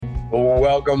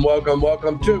Welcome, welcome,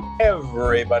 welcome to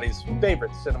everybody's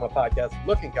favorite cinema podcast,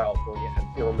 Looking California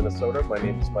and Feeling Minnesota. My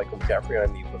name is Michael McCaffrey.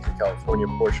 I'm the Looking California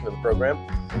portion of the program.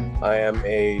 I am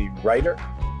a writer,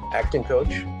 acting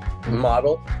coach,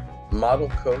 model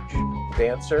coach,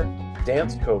 dancer,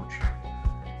 dance coach,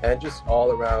 and just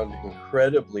all around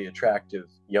incredibly attractive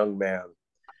young man.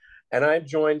 And I'm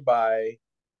joined by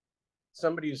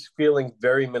somebody who's feeling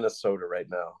very Minnesota right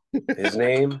now. His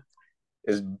name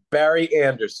is Barry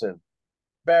Anderson.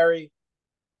 Barry,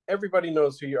 everybody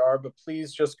knows who you are, but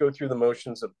please just go through the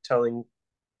motions of telling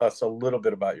us a little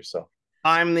bit about yourself.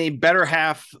 I'm the better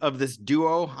half of this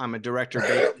duo. I'm a director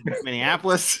based in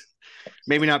Minneapolis.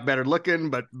 Maybe not better looking,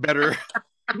 but better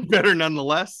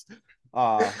nonetheless.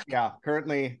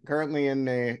 Currently in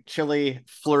a chilly,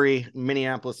 flurry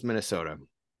Minneapolis, Minnesota.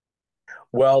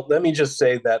 Well, let me just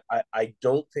say that I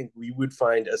don't think we would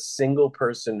find a single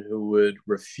person who would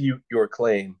refute your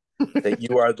claim that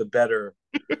you are the better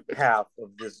half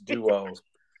of this duo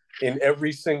in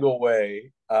every single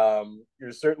way.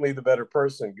 You're certainly the better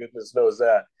person. Goodness knows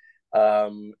that.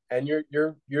 And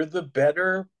you're the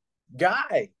better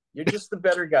guy. You're just the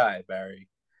better guy, Barry.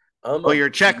 Well, your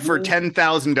check for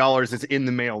 $10,000 is in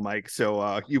the mail, Mike.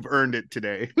 So you've earned it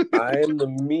today. I am the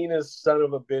meanest son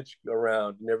of a bitch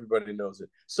around, and everybody knows it.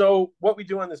 So what we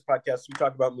do on this podcast, we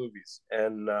talk about movies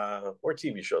and or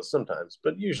TV shows sometimes,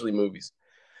 but usually movies.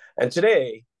 And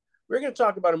today we're going to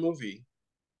talk about a movie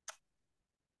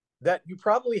that you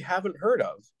probably haven't heard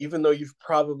of, even though you've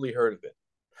probably heard of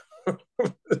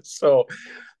it. So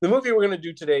the movie we're going to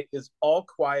do today is All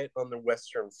Quiet on the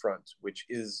Western Front, which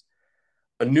is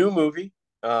a new movie.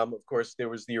 Of course, there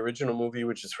was the original movie,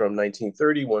 which is from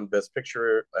 1930, won Best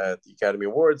Picture at the Academy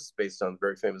Awards, based on a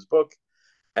very famous book.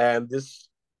 And this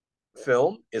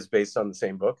film is based on the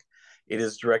same book. It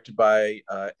is directed by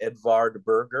Edvard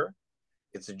Berger.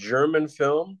 It's a German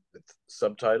film with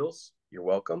subtitles. You're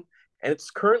welcome. And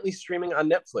it's currently streaming on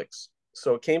Netflix.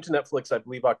 So it came to Netflix, I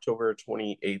believe, October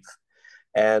 28th.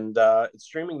 And it's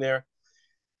streaming there.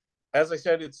 As I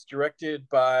said, it's directed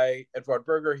by Edvard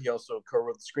Berger. He also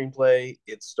co-wrote the screenplay.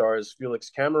 It stars Felix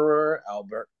Kammerer,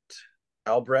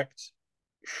 Albrecht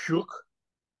Schuch,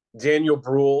 Daniel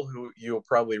Bruhl, who you'll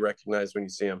probably recognize when you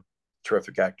see him.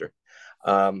 Terrific actor.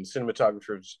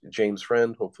 Cinematographer James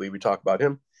Friend. Hopefully we talk about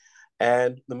him.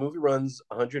 And the movie runs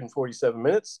 147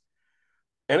 minutes.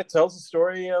 And it tells the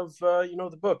story of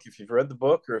the book. If you've read the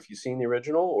book, or if you've seen the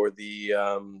original, or the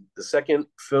second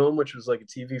film, which was like a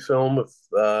TV film with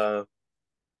the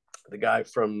guy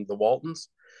from the Waltons,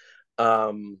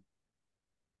 you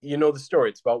know the story.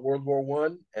 It's about World War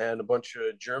One and a bunch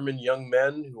of German young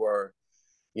men who are,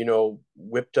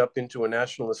 whipped up into a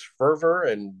nationalist fervor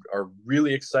and are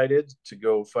really excited to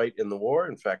go fight in the war.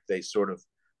 In fact,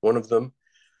 one of them,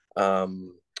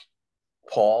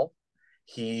 Paul,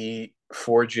 he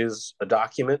forges a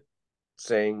document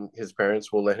saying his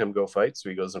parents will let him go fight. So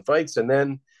he goes and fights. And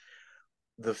then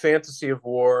the fantasy of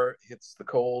war hits the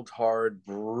cold, hard,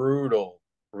 brutal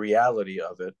reality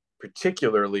of it,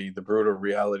 particularly the brutal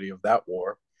reality of that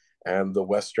war and the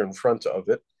Western Front of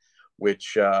it,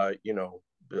 which,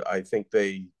 I think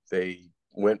they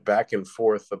went back and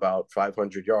forth about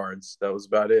 500 yards. That was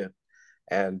about it.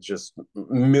 And just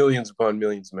millions upon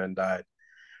millions of men died.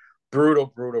 Brutal,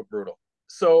 brutal, brutal.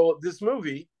 So this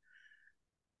movie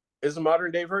is a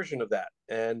modern day version of that,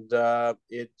 and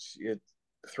it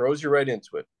throws you right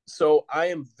into it. So I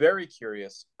am very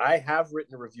curious. I have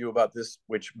written a review about this,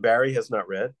 which Barry has not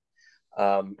read,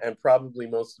 and probably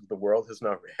most of the world has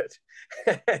not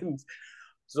read. And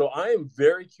so I am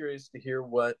very curious to hear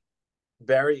what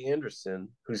Barry Anderson,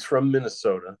 who's from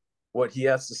Minnesota, what he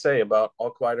has to say about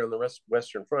All Quiet on the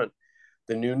Western Front,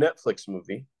 the new Netflix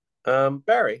movie.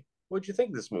 Barry, what'd you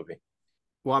think of this movie?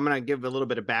 Well, I'm going to give a little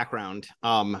bit of background.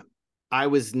 I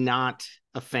was not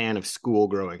a fan of school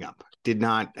growing up.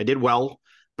 I did well,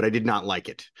 but I did not like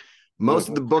it. Most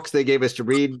of the books they gave us to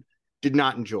read, did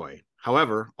not enjoy.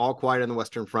 However, All Quiet on the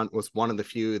Western Front was one of the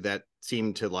few that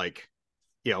seemed to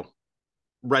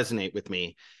resonate with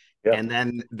me. Yep. And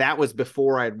then that was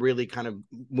before I'd really kind of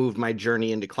moved my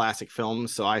journey into classic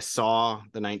films. So I saw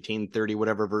the 1930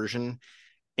 whatever version.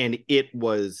 And I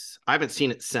haven't seen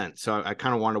it since. So I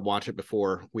kind of wanted to watch it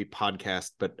before we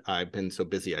podcast, but I've been so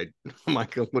busy.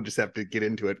 Michael, we'll just have to get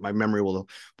into it. My memory will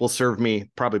serve me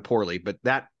probably poorly, but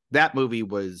that movie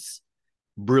was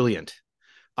brilliant.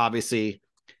 Obviously,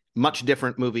 much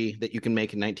different movie that you can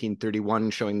make in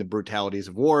 1931, showing the brutalities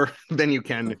of war than you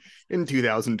can in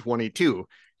 2022.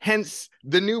 Hence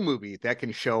the new movie that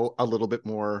can show a little bit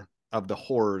more of the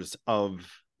horrors of,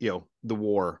 the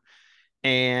war.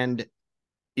 And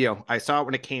I saw it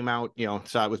when it came out,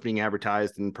 saw it was being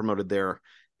advertised and promoted there.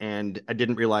 And I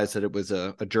didn't realize that it was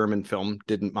a German film.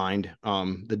 Didn't mind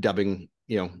the dubbing.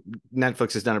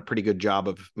 Netflix has done a pretty good job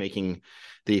of making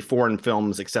the foreign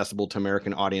films accessible to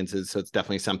American audiences. So it's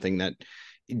definitely something that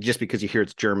just because you hear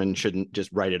it's German shouldn't just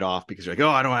write it off because you're like, oh,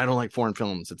 I don't like foreign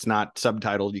films. It's not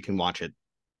subtitled. You can watch it.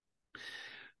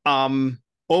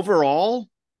 Overall,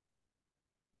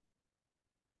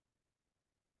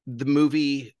 the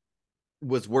movie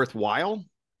was worthwhile.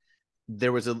 It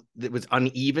was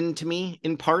uneven to me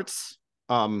in parts.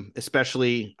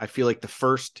 Especially I feel like the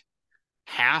first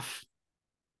half,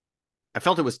 I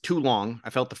felt it was too long. I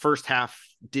felt the first half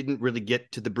didn't really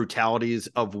get to the brutalities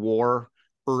of war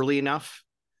early enough.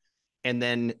 And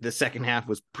then the second half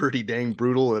was pretty dang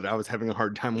brutal, and I was having a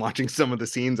hard time watching some of the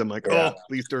scenes. I'm like, oh,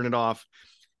 please turn it off.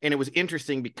 And it was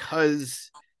interesting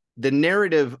because the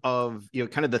narrative of,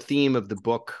 kind of the theme of the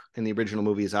book and the original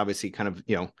movie is obviously kind of,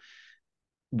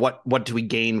 what do we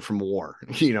gain from war?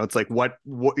 It's like, what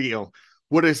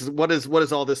what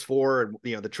is all this for?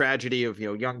 And, the tragedy of,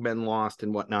 young men lost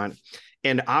and whatnot.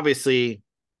 And obviously,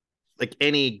 like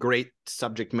any great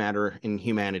subject matter in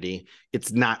humanity,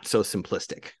 it's not so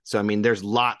simplistic. So, I mean, there's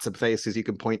lots of places you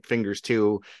can point fingers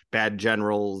to: bad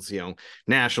generals,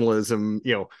 nationalism,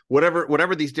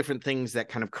 whatever these different things that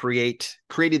kind of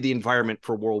created the environment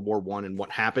for World War I and what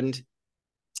happened.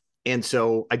 And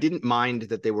so I didn't mind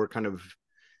that they were kind of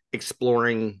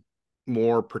exploring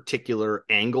more particular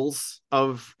angles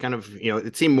of kind of,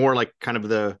 it seemed more like kind of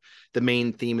the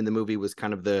main theme in the movie was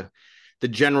kind of the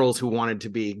generals who wanted to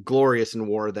be glorious in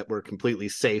war that were completely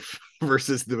safe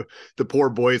versus the poor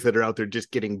boys that are out there just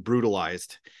getting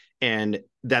brutalized. And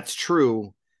that's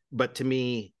true. But to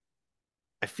me,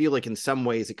 I feel like in some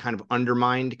ways it kind of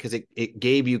undermined, because it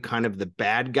gave you kind of the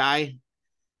bad guy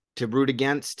to root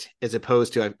against, as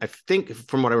opposed to, I think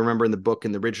from what I remember in the book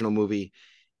and the original movie,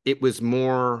 it was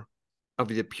more of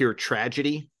the pure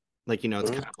tragedy. Like,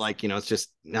 it's kind of like, it's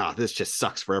just, no, this just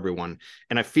sucks for everyone.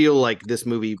 And I feel like this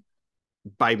movie,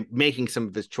 by making some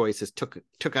of his choices, took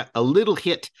a little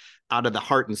hit out of the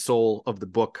heart and soul of the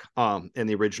book and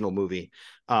the original movie.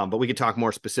 But we could talk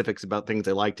more specifics about things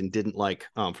I liked and didn't like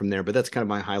from there. But that's kind of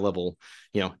my high level,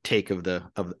 take of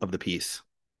the piece.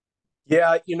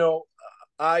 Yeah,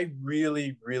 I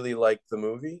really, really like the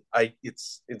movie.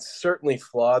 It's certainly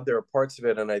flawed. There are parts of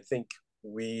it, and I think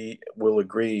we will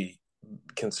agree,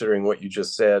 considering what you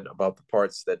just said about the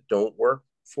parts that don't work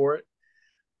for it.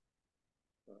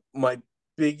 My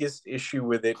biggest issue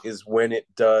with it is when it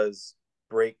does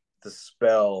break the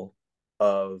spell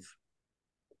of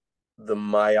the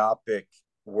myopic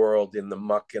world in the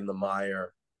muck and the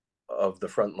mire of the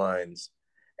front lines,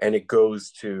 and it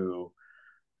goes to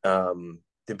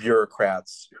the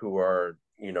bureaucrats who are,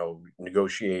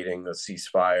 negotiating a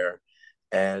ceasefire,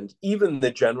 and even the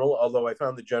general. Although I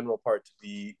found the general part to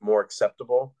be more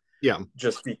acceptable,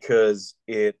 just because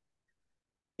it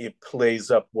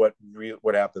plays up what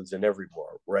happens in every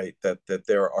war, right? That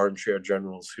there are armchair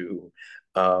generals who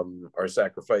are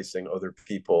sacrificing other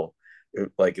people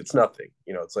like it's nothing.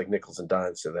 It's like nickels and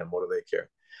dimes to them. What do they care?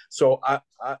 So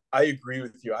I agree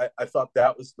with you. I thought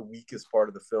that was the weakest part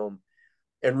of the film,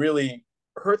 and really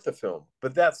hurt the film.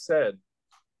 But that said,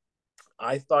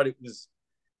 I thought it was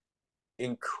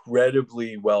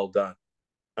incredibly well done.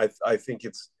 I think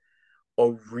it's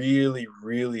a really,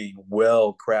 really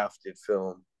well crafted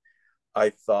film. I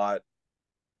thought,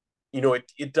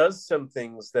 it does some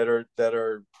things that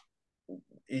are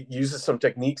it uses some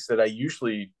techniques that I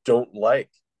usually don't like.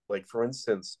 Like, for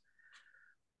instance,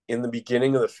 in the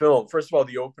beginning of the film, first of all,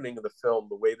 the opening of the film,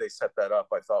 the way they set that up,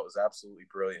 I thought was absolutely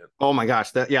brilliant. Oh my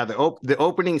gosh, the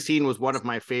opening scene was one of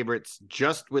my favorites,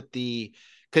 just with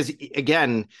because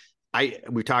again,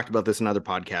 we talked about this in other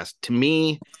podcasts. To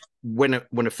me, when a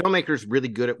filmmaker is really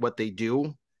good at what they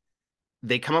do,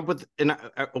 they come up with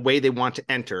a way they want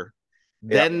to enter.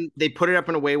 Then they put it up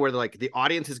in a way where like the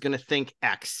audience is going to think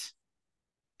X,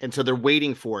 and so they're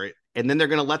waiting for it, and then they're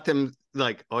going to let them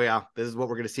like, oh yeah, this is what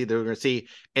we're going to see. They're going to see,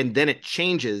 and then it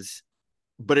changes,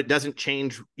 but it doesn't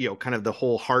change, kind of the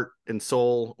whole heart and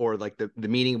soul or like the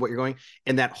meaning of what you're going.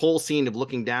 And that whole scene of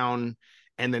looking down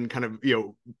and then kind of,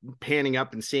 panning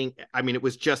up and seeing, I mean, it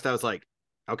was just, I was like,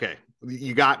 okay,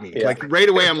 you got me. Like right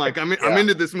away, I'm like, I'm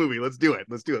into this movie. Let's do it.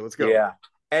 Let's go. Yeah.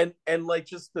 And like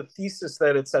just the thesis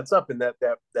that it sets up, and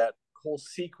that whole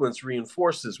sequence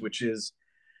reinforces, which is,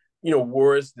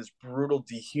 war is this brutal,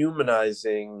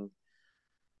 dehumanizing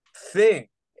thing,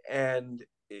 and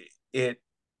it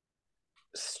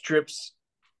strips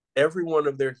everyone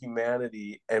of their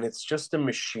humanity, and it's just a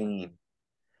machine.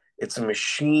 It's a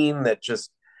machine that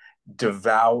just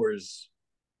devours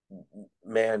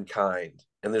mankind,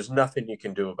 and there's nothing you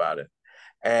can do about it.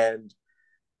 And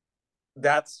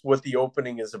that's what the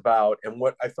opening is about. And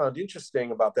what I found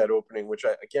interesting about that opening, which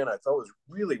I thought was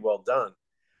really well done,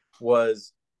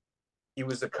 was it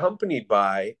was accompanied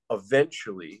by,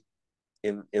 eventually,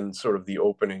 in sort of the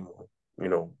opening, you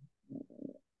know,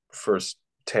 first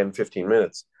 10-15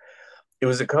 minutes, it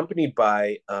was accompanied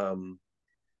by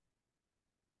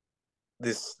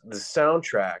the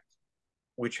soundtrack,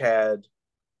 which had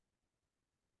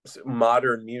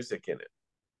modern music in it.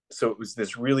 So it was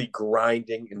this really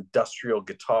grinding industrial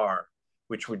guitar,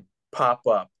 which would pop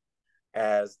up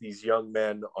as these young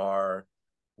men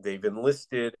they've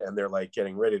enlisted and they're like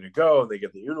getting ready to go, and they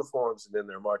get the uniforms and then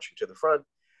they're marching to the front,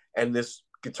 and this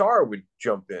guitar would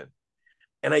jump in.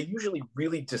 And I usually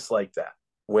really dislike that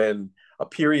when a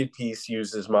period piece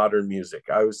uses modern music.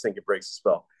 I always think it breaks the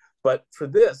spell. But for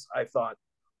this, I thought,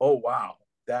 oh, wow,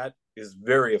 that is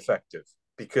very effective,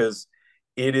 because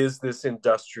it is this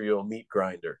industrial meat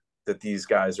grinder that these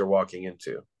guys are walking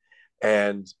into.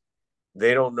 And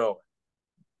they don't know it.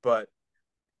 But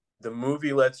the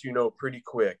movie lets you know pretty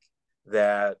quick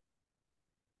that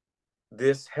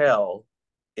this hell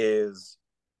is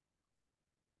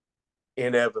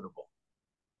inevitable,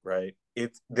 right?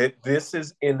 It's that this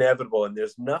is inevitable, and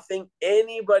there's nothing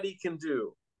anybody can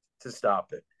do to stop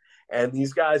it. And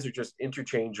these guys are just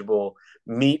interchangeable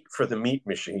meat for the meat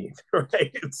machine,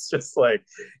 right? It's just like,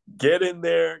 get in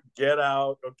there, get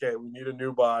out. Okay, we need a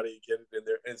new body, get it in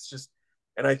there. And it's just,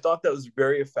 and I thought that was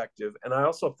very effective. And I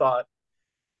also thought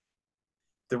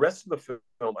the rest of the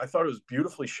film, I thought it was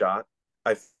beautifully shot.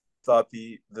 I thought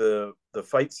the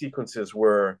fight sequences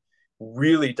were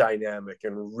really dynamic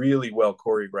and really well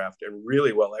choreographed and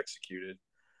really well executed.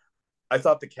 I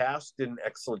thought the cast did an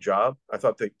excellent job. I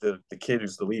thought the kid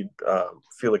who's the lead,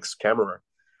 Felix Kammerer,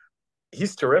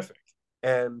 he's terrific.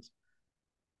 And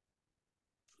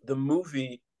the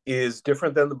movie is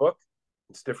different than the book.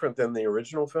 It's different than the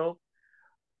original film.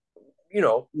 You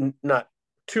know, not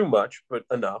too much, but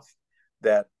enough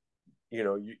that, you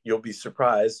know, you'll be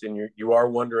surprised, and you are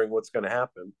wondering what's going to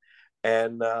happen.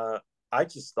 And I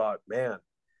just thought, man,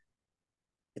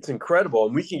 it's incredible.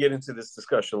 And we can get into this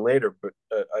discussion later, but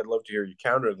I'd love to hear you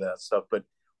counter that stuff. But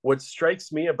what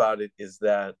strikes me about it is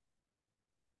that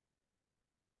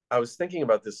I was thinking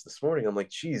about this morning. I'm like,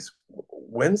 geez,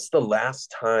 when's the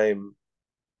last time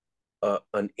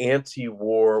an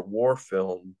anti-war war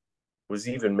film was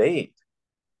even made?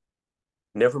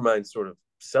 Never mind sort of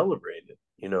celebrated,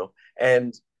 you know?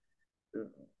 And,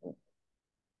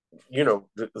 you know,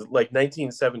 like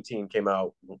 1917 came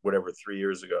out, whatever, 3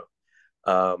 years ago.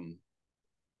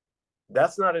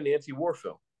 That's not an anti-war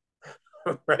film.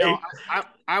 Right? No,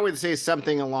 I would say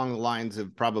something along the lines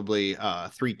of probably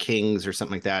Three Kings or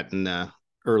something like that in the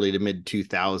early to mid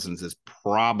 2000s is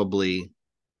probably.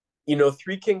 You know,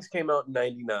 Three Kings came out in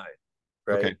 99,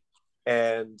 right? Okay.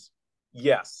 And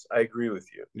yes, I agree with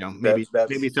you. You know, maybe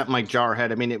something like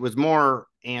Jarhead. I mean, it was more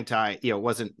anti, you know, it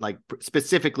wasn't like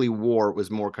specifically war. It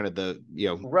was more kind of the, you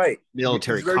know, right,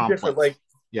 military complex. Different. Like,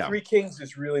 yeah. Three Kings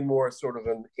is really more sort of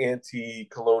an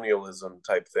anti-colonialism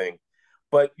type thing.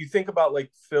 But you think about like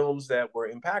films that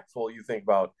were impactful. You think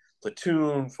about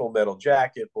Platoon, Full Metal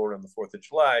Jacket, Born on the 4th of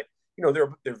July. You know,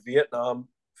 they're Vietnam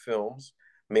films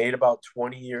made about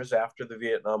 20 years after the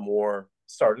Vietnam War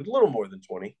started, a little more than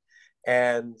 20,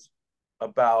 and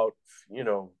about, you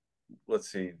know, let's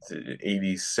see,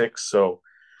 86. So,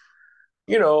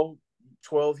 you know,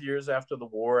 12 years after the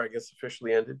war, I guess,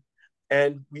 officially ended.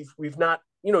 And we've not,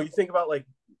 you know, you think about like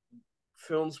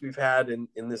films we've had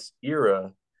in this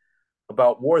era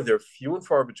about war, they're few and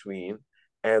far between,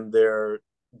 and they're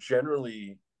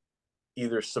generally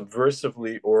either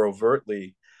subversively or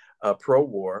overtly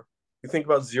pro-war. You think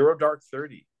about Zero Dark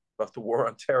 30, about the war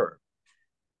on terror.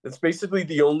 It's basically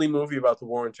the only movie about the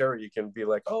war on terror you can be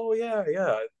like, oh yeah,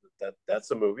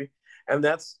 that's a movie, and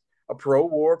that's a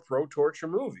pro-war, pro-torture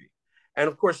movie. And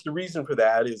of course, the reason for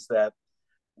that is that,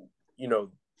 you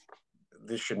know,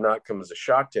 this should not come as a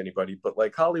shock to anybody, but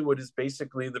like Hollywood is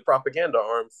basically the propaganda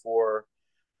arm for,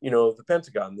 you know, the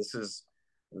Pentagon.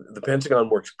 The Pentagon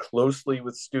works closely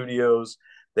with studios.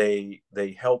 They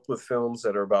help with films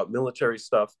that are about military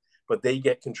stuff, but they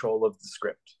get control of the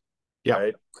script. Yeah.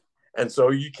 Right. And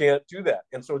so you can't do that.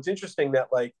 And so it's interesting that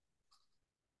like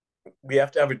we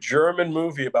have to have a German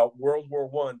movie about World War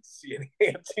I to see an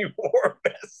anti-war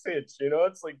message. You know,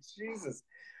 it's like, Jesus.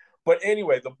 But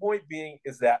anyway, the point being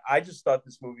is that I just thought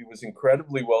this movie was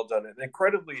incredibly well done and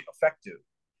incredibly effective.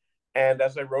 And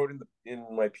as I wrote in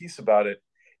my piece about it,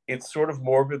 it's sort of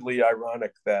morbidly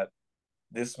ironic that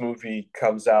this movie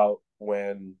comes out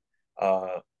when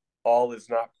all is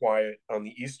not quiet on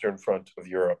the eastern front of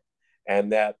Europe,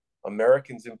 and that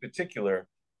Americans in particular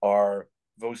are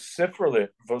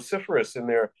vociferous in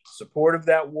their support of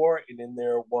that war and in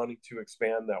their wanting to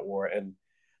expand that war. And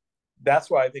that's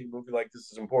why I think a movie like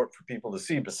this is important for people to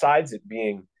see, besides it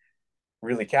being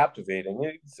really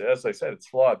captivating. As I said, it's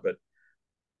flawed, but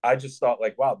I just thought,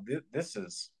 like, wow, this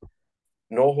is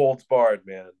no holds barred,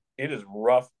 man. It is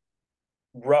rough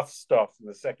stuff in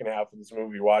the second half of this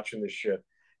movie. Watching this shit,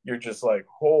 you're just like,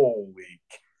 holy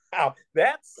cow!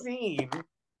 That scene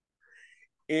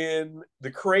in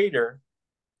the crater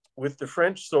with the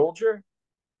French soldier.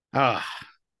 Ah,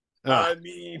 I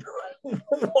mean,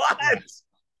 what?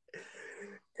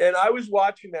 And I was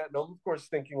watching that, and I'm of course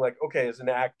thinking, like, okay, as an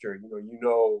actor,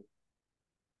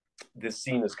 this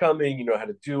scene is coming, you know how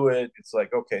to do it. It's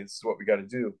like, okay, this is what we got to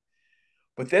do.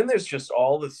 But then there's just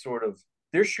all this sort of,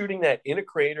 they're shooting that in a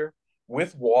crater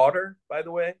with water, by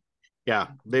the way. Yeah,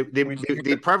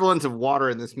 the prevalence of water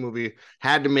in this movie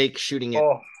had to make shooting it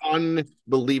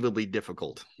unbelievably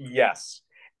difficult. Yes.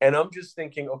 And I'm just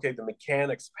thinking, okay, the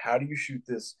mechanics, how do you shoot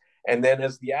this? And then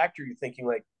as the actor, you're thinking,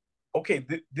 like, okay,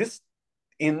 this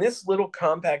in this little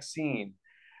compact scene,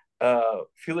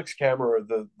 Felix Kammerer,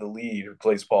 the lead who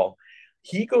plays Paul,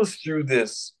 he goes through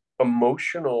this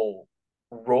emotional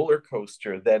roller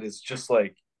coaster that is just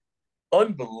like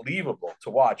unbelievable to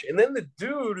watch. And then the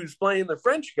dude who's playing the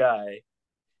French guy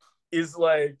is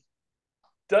like,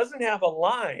 doesn't have a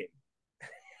line.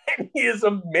 And he is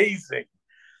amazing.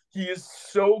 He is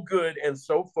so good and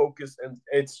so focused. And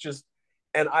it's just,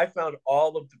 and I found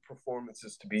all of the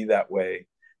performances to be that way,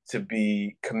 to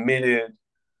be committed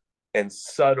and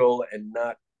subtle and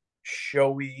not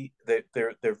showy.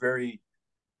 They're very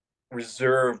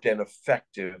reserved and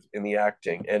effective in the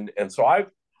acting. And so I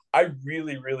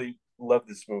really love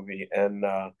this movie, and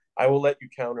I will let you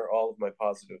counter all of my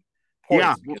positive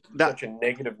points. Yeah, such a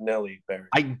negative Nelly, Barry.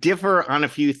 I differ on a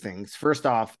few things. First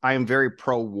off, I am very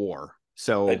pro-war,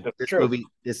 so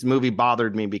this movie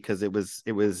bothered me because it was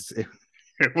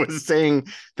saying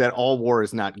that all war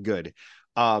is not good.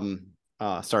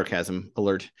 Sarcasm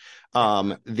alert.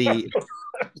 In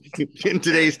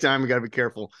today's time, we got to be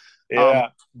careful. Yeah.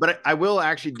 But I will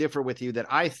actually differ with you that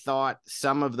I thought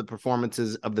some of the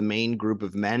performances of the main group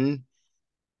of men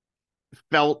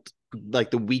felt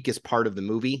like the weakest part of the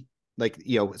movie. Like,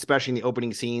 especially in the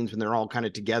opening scenes when they're all kind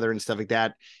of together and stuff like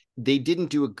that. They didn't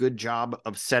do a good job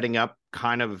of setting up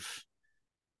kind of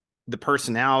the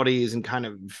personalities, and kind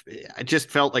of, I just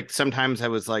felt like sometimes I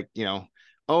was like,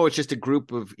 oh, it's just a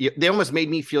group of, they almost made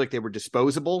me feel like they were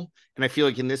disposable. And I feel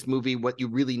like in this movie, what you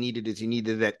really needed is you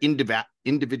needed that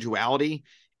individuality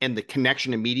and the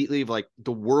connection immediately of like,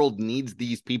 the world needs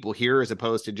these people here, as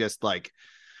opposed to just like,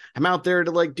 I'm out there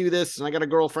to like do this and I got a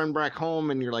girlfriend back home.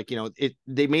 And you're like,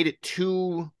 they made it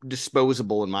too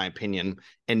disposable, in my opinion,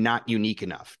 and not unique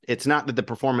enough. It's not that the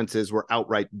performances were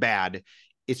outright bad.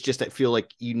 It's just, I feel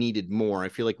like you needed more. I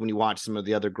feel like when you watch some of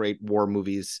the other great war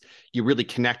movies, you really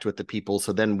connect with the people.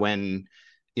 So then when,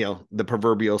 the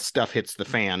proverbial stuff hits the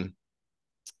fan,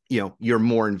 you're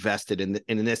more invested in.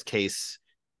 And in this case,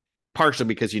 partially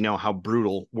because how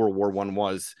brutal World War I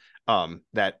was,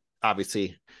 that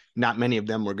obviously not many of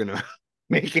them were going to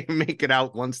make it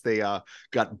out once they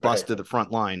got bussed to the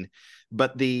front line.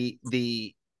 But the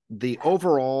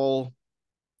overall,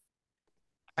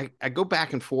 I go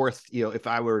back and forth, if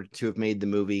I were to have made the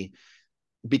movie,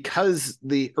 because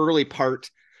the early part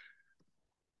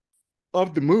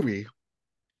of the movie,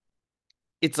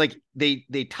 it's like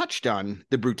they touched on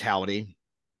the brutality,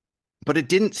 but it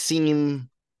didn't seem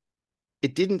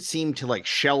to like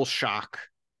shell shock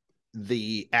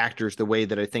the actors the way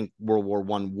that I think World War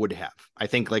I would have. I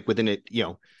think like within it,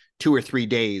 2 or 3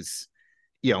 days,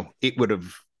 it would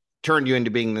have turned you into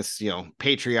being this,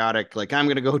 patriotic, like, I'm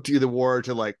going to go do the war,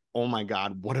 to like, oh my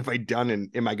God, what have I done?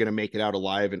 And am I going to make it out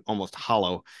alive? And almost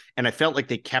hollow. And I felt like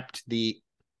they kept the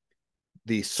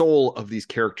soul of these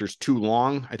characters too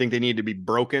long. I think they need to be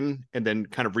broken and then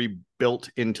kind of rebuilt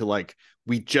into like,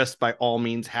 we just by all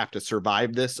means have to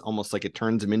survive this, almost like it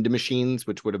turns them into machines,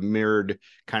 which would have mirrored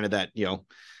kind of that,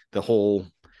 the whole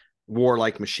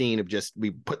warlike machine of just,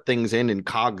 we put things in and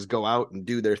cogs go out and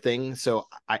do their thing. So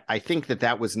I think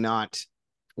that was not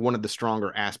one of the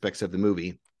stronger aspects of the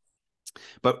movie.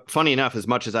 But funny enough, as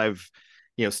much as I've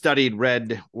studied,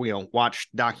 read,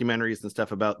 watched documentaries and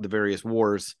stuff about the various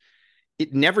wars,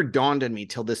 it never dawned on me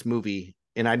till this movie,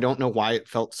 and I don't know why it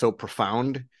felt so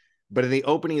profound, but in the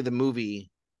opening of the movie,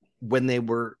 when they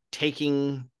were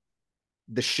taking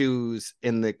the shoes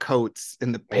and the coats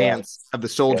and the pants of the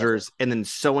soldiers and then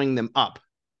sewing them up,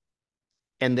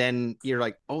 and then you're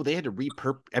like, oh, they had to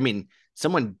repurpose. I mean,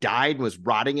 someone died and was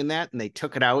rotting in that, and they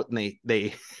took it out and they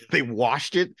they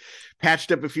washed it,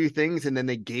 patched up a few things, and then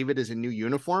they gave it as a new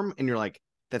uniform. And you're like,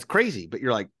 that's crazy. But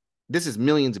you're like, this is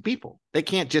millions of people. They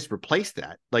can't just replace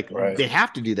that. Like, Right. they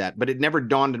have to do that. But it never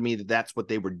dawned on me that that's what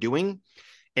they were doing.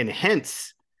 And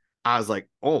hence, I was like,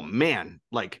 oh man,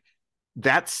 like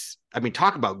that's, I mean,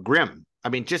 talk about grim. I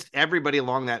mean, just everybody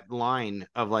along that line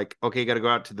of like, okay, got to go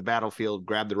out to the battlefield,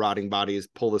 grab the rotting bodies,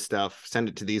 pull the stuff, send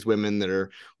it to these women that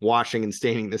are washing and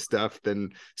staining this stuff. Then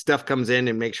stuff comes in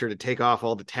and make sure to take off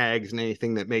all the tags and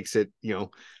anything that makes it, you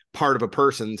know, part of a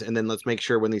person's. And then let's make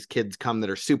sure when these kids come that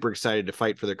are super excited to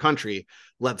fight for their country,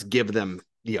 let's give them,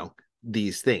 you know,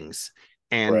 these things.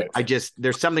 And Right. I just,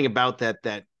 there's something about that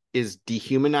that is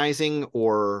dehumanizing,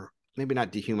 or maybe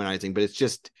not dehumanizing, but it's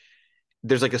just,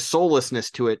 there's like a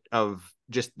soullessness to it of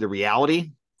just the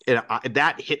reality.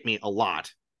 That hit me a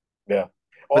lot. Yeah.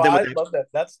 But then I love that.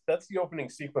 That's the opening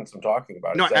sequence I'm talking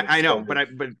about. No, I know, but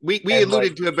we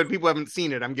alluded to it, but people haven't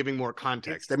seen it. I'm giving more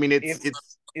context. I mean,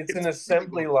 it's an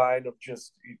assembly line of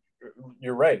just,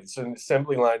 you're right. It's an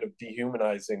assembly line of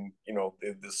dehumanizing, you know,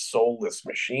 the soulless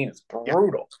machine. It's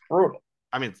brutal. Yeah. It's brutal.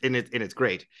 I mean, and it's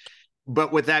great.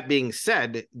 But with that being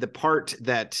said, the part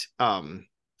that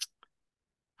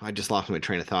I just lost my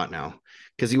train of thought now,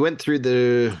 because you went through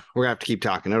we're gonna have to keep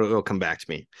talking. It'll come back to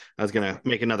me. I was gonna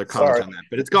make another comment on that,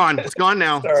 but it's gone. It's gone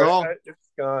now. It's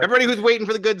gone. Everybody who's waiting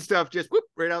for the good stuff, just whoop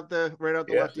right out the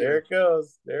left. There it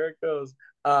goes. There it goes.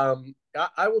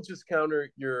 I will just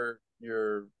counter your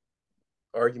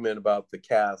argument about the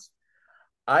cast.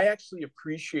 I actually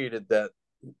appreciated that.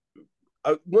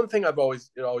 One thing it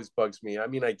always bugs me. I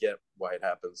mean, I get why it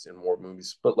happens in war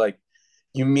movies, but like,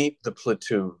 you meet the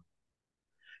platoon,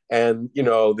 and you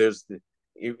know, there's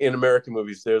in American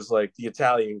movies, there's like the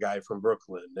Italian guy from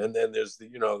Brooklyn, and then there's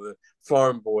the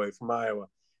farm boy from Iowa,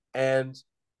 and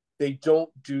they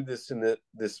don't do this in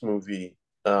this movie,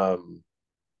 and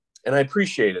I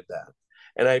appreciated that,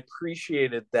 and I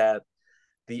appreciated that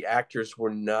the actors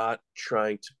were not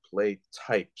trying to play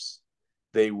types;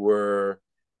 they were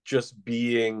just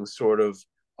being sort of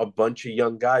a bunch of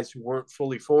young guys who weren't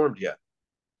fully formed yet.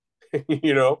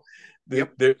 You know,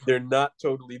 they're not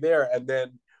totally there. And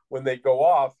then when they go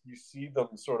off, you see them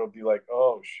sort of be like,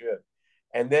 oh shit.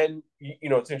 And then, you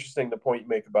know, it's interesting the point you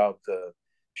make about the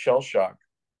shell shock.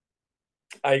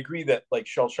 I agree that like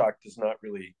shell shock does not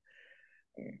really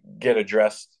get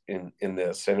addressed in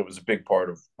this, and it was a big part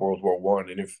of World War One.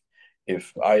 And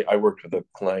if I worked with a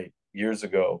client years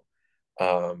ago,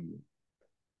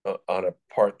 on a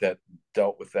part that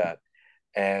dealt with that,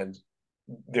 and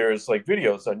there's like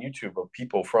videos on YouTube of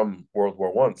people from World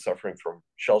War One suffering from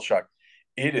shell shock.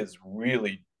 It is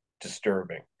really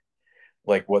disturbing,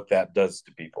 like what that does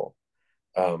to people.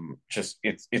 Just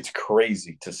it's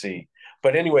crazy to see.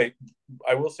 But anyway,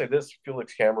 I will say this: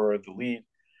 Felix Camera, the lead,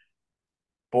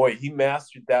 boy, he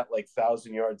mastered that like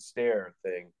 1,000-yard stare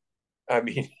thing. I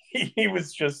mean, he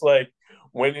was just like,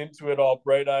 went into it all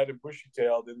bright-eyed and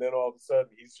bushy-tailed, and then all of a sudden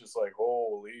he's just like,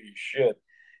 holy shit.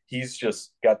 He's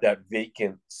just got that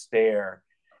vacant stare.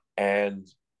 And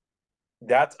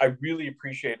I really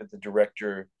appreciated the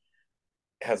director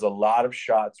has a lot of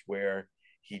shots where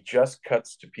he just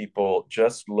cuts to people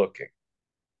just looking.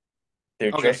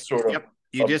 They're just sort of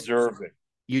observing.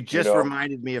 You just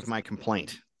reminded me of my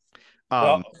complaint.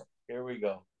 Here we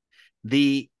go.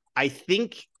 I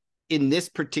think in this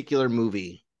particular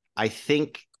movie, I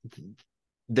think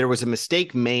there was a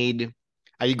mistake made.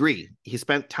 I agree. He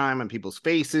spent time on people's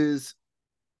faces,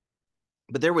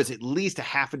 but there was at least a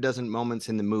half a dozen moments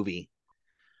in the movie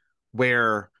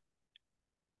where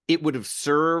it would have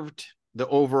served the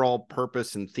overall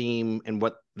purpose and theme and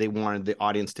what they wanted the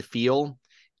audience to feel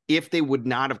if they would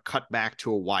not have cut back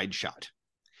to a wide shot.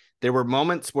 There were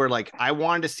moments where like I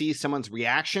wanted to see someone's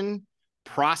reaction,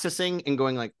 processing and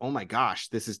going like, oh my gosh,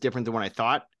 this is different than what I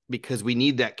thought, because we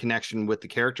need that connection with the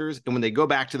characters. And when they go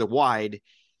back to the wide,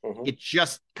 it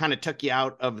just kind of took you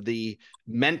out of the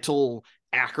mental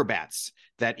acrobats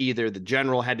that either the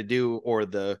general had to do or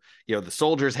the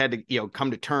soldiers had to,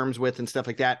 come to terms with and stuff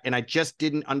like that. And I just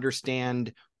didn't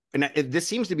understand. And this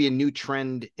seems to be a new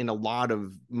trend in a lot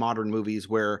of modern movies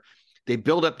where they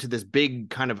build up to this big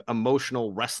kind of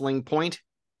emotional wrestling point.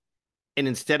 And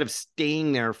instead of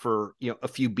staying there for, a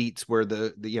few beats where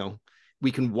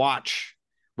we can watch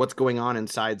what's going on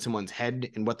inside someone's head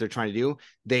and what they're trying to do,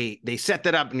 they set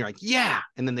that up and you're like, yeah.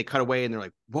 And then they cut away and they're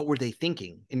like, what were they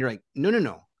thinking? And you're like,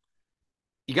 no.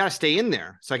 You got to stay in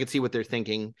there so I can see what they're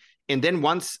thinking. And then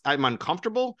once I'm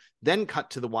uncomfortable, then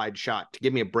cut to the wide shot to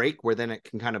give me a break where then it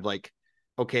can kind of like,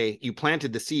 okay, you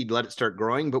planted the seed, let it start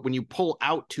growing. But when you pull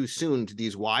out too soon to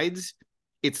these wides,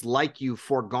 it's like you've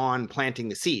foregone planting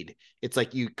the seed. It's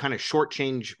like you kind of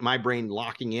shortchange my brain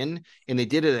locking in, and they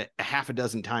did it a half a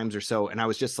dozen times or so. And I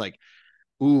was just like,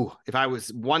 ooh, if I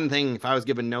was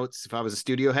given notes, if I was a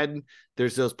studio head,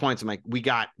 there's those points I'm like, we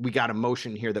got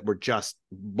emotion here that we're just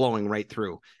blowing right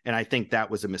through. And I think that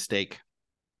was a mistake.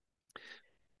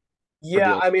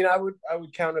 Yeah, I mean, I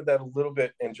would counter that a little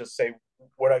bit and just say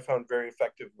what I found very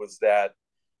effective was that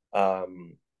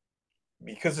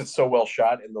because it's so well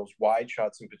shot, and those wide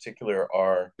shots in particular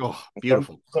are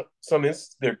beautiful. Some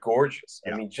instances they're gorgeous.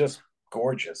 Yeah. I mean, just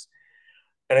gorgeous.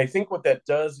 And I think what that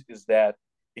does is that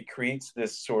it creates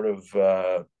this sort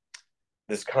of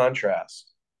this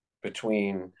contrast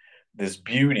between this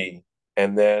beauty,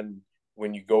 and then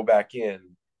when you go back in,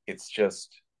 it's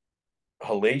just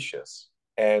hellacious.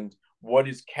 And what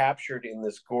is captured in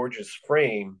this gorgeous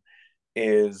frame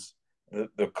is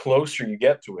the closer you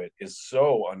get to it is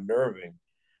so unnerving.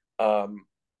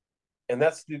 And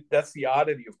that's the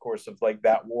oddity, of course, of like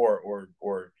that war,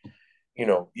 or you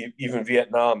know, even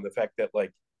Vietnam. The fact that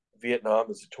like Vietnam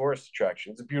is a tourist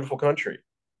attraction. It's a beautiful country,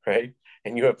 right?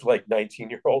 And you have like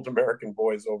 19-year-old American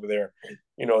boys over there.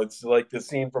 You know, it's like the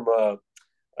scene from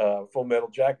Full Metal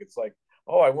Jacket. It's like,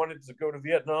 oh, I wanted to go to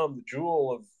Vietnam, the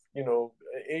jewel of, you know,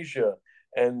 Asia,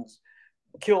 and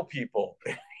kill people.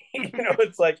 You know,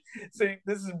 it's like, so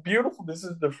this is beautiful. This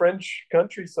is the French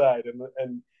countryside,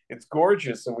 and it's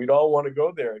gorgeous, and we'd all want to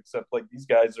go there, except like these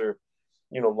guys are,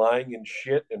 you know, lying in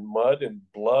shit and mud and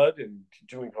blood and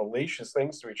doing hellacious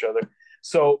things to each other.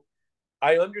 So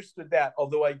I understood that,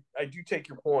 although I do take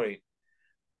your point,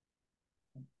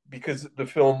 because the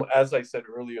film, as I said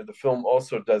earlier, the film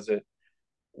also does it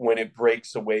when it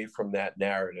breaks away from that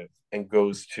narrative and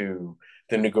goes to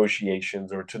the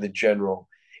negotiations or to the general.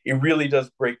 It really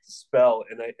does break the spell.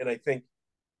 And I think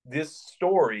this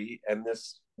story and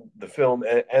the film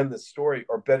and the story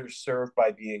are better served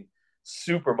by being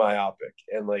super myopic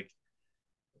and like,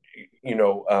 you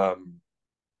know,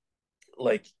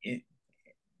 like it,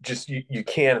 just you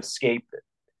can't escape it.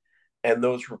 And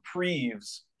those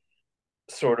reprieves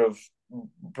sort of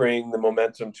bring the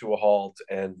momentum to a halt,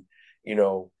 and you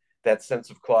know, that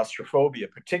sense of claustrophobia,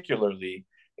 particularly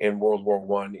in World War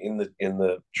One, in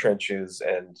the trenches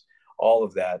and all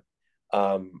of that.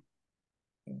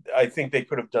 I think they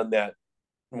could have done that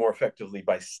more effectively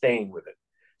by staying with it.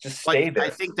 Just stay there.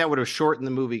 I think that would have shortened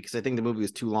the movie, because I think the movie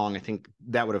was too long. I think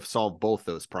that would have solved both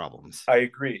those problems. I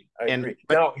agree. But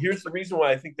now, here's the reason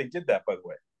why I think they did that, by the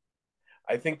way.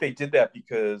 I think they did that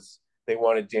because they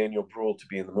wanted Daniel Bruhl to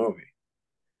be in the movie.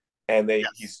 And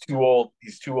he's too old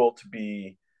to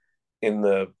be in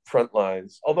the front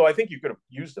lines. Although I think you could have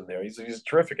used him there. He's a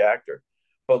terrific actor.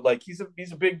 But like he's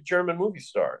a big German movie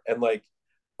star. And like,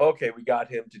 okay, we got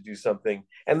him to do something.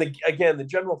 And the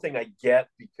general thing I get,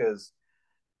 because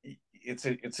it's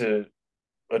a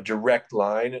direct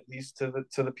line, at least to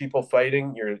the people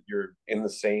fighting. You're in the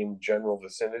same general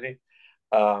vicinity.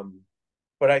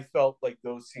 But I felt like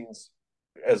those scenes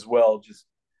as well just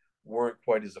weren't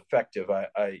quite as effective.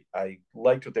 I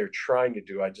liked what they're trying to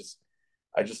do. I just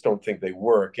don't think they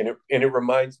work. And it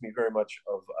reminds me very much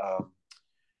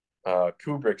of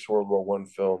Kubrick's World War One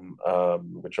film,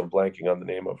 which I'm blanking on the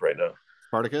name of right now.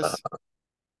 Spartacus?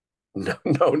 No,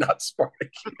 not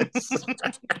Spartacus.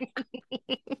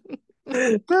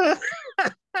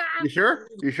 You sure?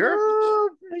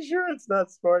 Pretty sure it's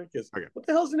not Spartacus. Okay. What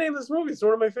the hell's the name of this movie? It's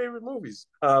one of my favorite movies.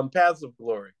 Paths of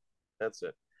Glory. That's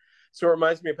it. So it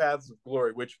reminds me of Paths of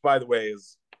Glory, which, by the way,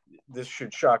 this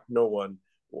should shock no one,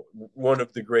 one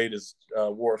of the greatest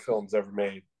war films ever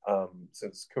made,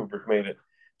 since Kubrick made it.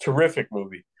 Terrific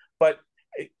movie. But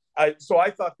I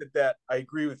thought that I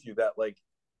agree with you that, like,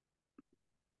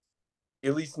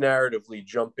 at least narratively,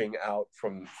 jumping out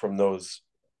from those,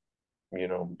 you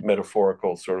know,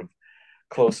 metaphorical sort of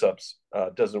close-ups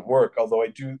doesn't work. Although I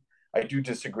do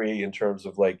disagree in terms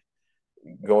of like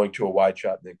going to a wide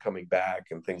shot and then coming back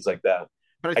and things like that.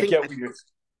 But I get what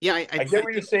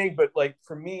you're saying. But like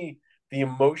for me, the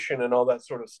emotion and all that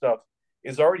sort of stuff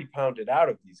is already pounded out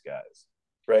of these guys,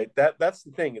 right? That's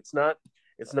the thing. It's not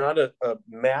a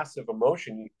massive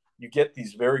emotion. You get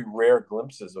these very rare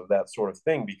glimpses of that sort of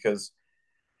thing because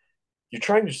you're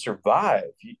trying to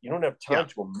survive. You don't have time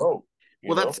to emote.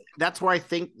 Well, that's where I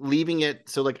think leaving it.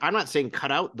 So like, I'm not saying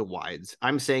cut out the wides.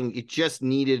 I'm saying it just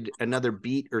needed another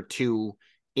beat or two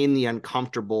in the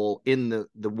uncomfortable, in the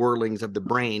whirlings of the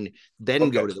brain,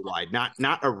 then go to the wide, not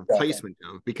a replacement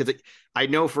of, because I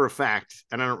know for a fact,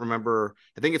 and I don't remember,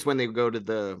 I think it's when they go to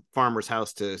the farmer's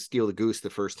house to steal the goose the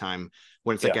first time,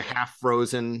 when it's like a half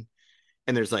frozen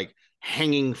and there's like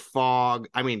hanging fog.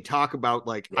 I mean, talk about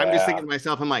like, I'm just thinking to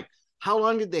myself, I'm like, how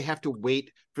long did they have to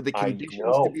wait for the I conditions to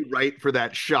know. be right for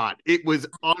that shot? It was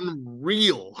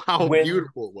unreal how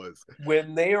beautiful it was.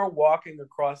 When they are walking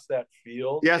across that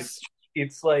field, Yes.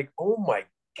 it's like, oh my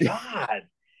God,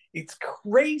 it's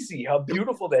crazy how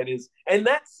beautiful that is. And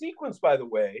that sequence, by the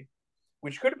way,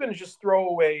 which could have been just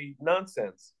throwaway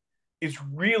nonsense, is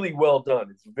really well done.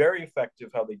 It's very effective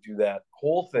how they do that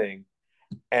whole thing.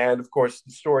 And of course,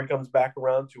 the story comes back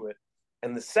around to it.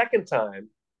 And the second time,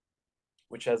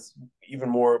 which has even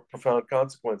more profound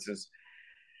consequences,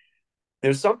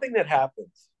 there's something that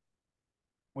happens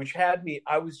which had me,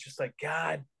 I was just like,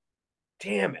 God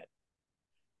damn it.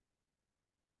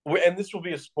 And this will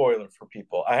be a spoiler for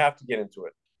people. I have to get into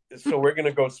it. So we're going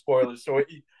to go spoilers. So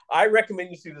I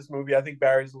recommend you see this movie. I think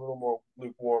Barry's a little more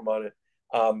lukewarm on it.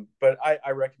 But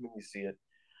I recommend you see it.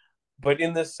 But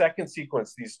in this second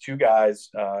sequence, these two guys,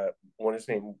 one is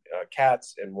named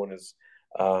Katz and one is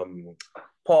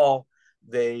Paul,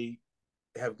 they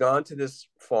have gone to this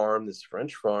farm, this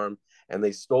French farm, and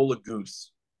they stole a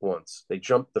goose once. They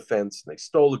jumped the fence and they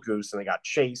stole a goose and they got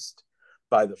chased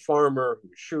by the farmer who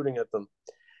was shooting at them,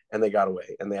 and they got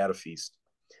away and they had a feast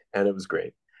and it was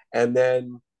great. And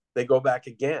then they go back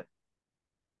again.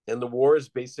 And the war is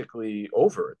basically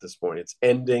over at this point. It's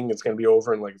ending. It's going to be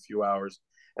over in like a few hours.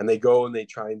 And they go and they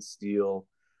try and steal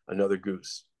another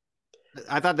goose.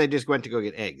 I thought they just went to go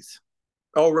get eggs.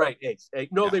 Oh, right. Eggs.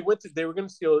 No, yeah. They were going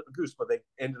to steal a goose, but they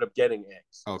ended up getting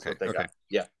eggs. Okay. They got.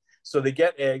 Yeah. So they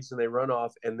get eggs and they run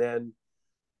off. And then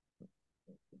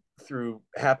through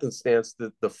happenstance,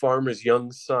 the farmer's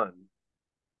young son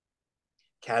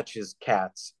catches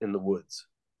cats in the woods.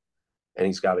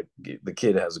 And the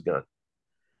kid has a gun.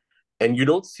 And you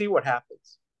don't see what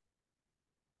happens.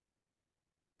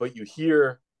 But you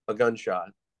hear a gunshot.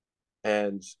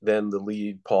 And then the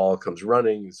lead, Paul, comes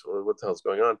running. He's, what the hell's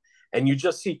going on? And you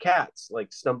just see cats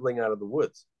like stumbling out of the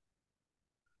woods.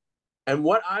 And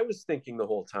what I was thinking the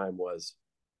whole time was,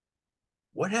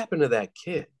 what happened to that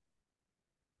kid?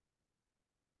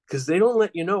 Because they don't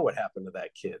let you know what happened to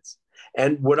that kid.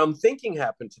 And what I'm thinking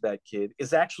happened to that kid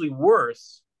is actually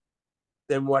worse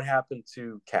than what happened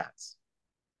to Katz.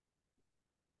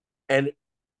 And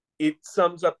it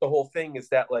sums up the whole thing, is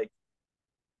that like,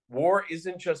 war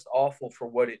isn't just awful for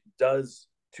what it does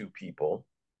to people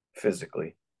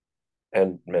physically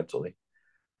and mentally,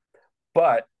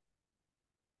 but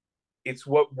it's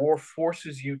what war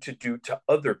forces you to do to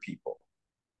other people.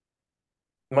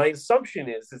 My assumption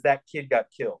is that kid got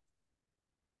killed,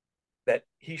 that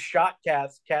he shot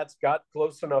Katz. Katz got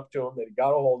close enough to him that he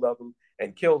got a hold of him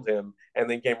and killed him, and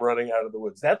then came running out of the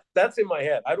woods. That's in my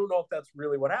head. I don't know if that's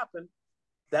really what happened.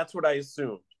 That's what I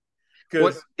assumed.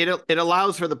 It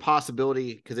allows for the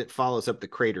possibility, because it follows up the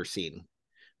crater scene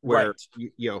where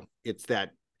right. It's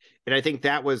that, and I think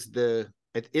that was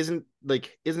isn't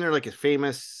there like a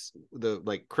famous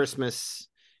Christmas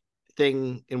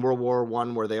thing in World War I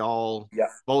where they all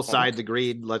both sides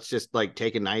agreed, let's just like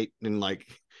take a night, and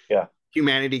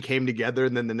humanity came together,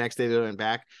 and then the next day they went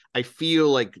back. I feel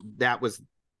like that was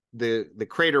the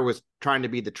crater was trying to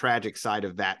be the tragic side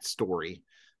of that story.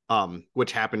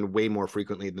 Which happened way more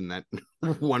frequently than that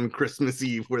one Christmas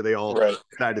Eve where they all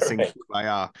tried to sing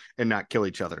Kumbaya and not kill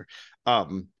each other. I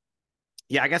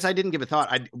guess I didn't give a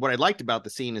thought. What I liked about the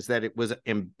scene is that it was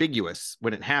ambiguous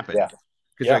when it happened. Yeah.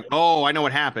 Because you're like, oh, I know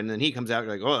what happened. And he comes out,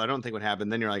 you're like, oh, I don't think what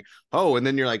happened. Then you're like, oh, and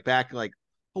then you're like back like,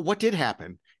 oh, what did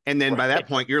happen? And then by that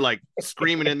point, you're like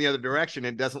screaming in the other direction.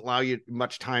 It doesn't allow you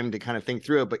much time to kind of think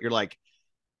through it. But you're like,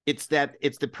 it's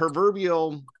the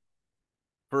proverbial,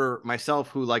 for myself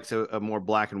who likes a more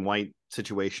black and white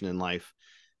situation in life,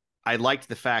 I liked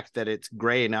the fact that it's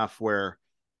gray enough where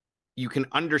you can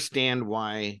understand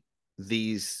why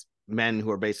these men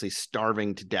who are basically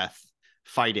starving to death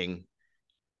fighting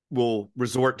will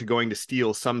resort to going to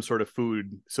steal some sort of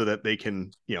food so that they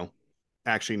can,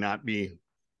 actually not be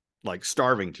like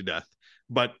starving to death.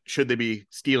 But should they be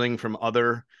stealing from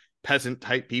other peasant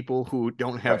type people who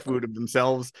don't have food of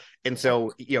themselves? And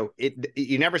so you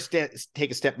never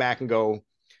take a step back and go,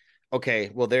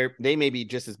 okay, well they may be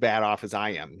just as bad off as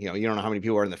I am. You don't know how many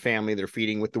people are in the family they're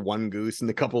feeding with the one goose and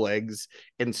the couple eggs.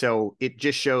 And so it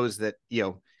just shows that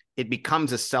it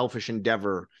becomes a selfish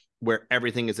endeavor where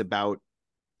everything is about,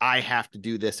 I have to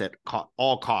do this at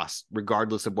all costs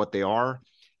regardless of what they are,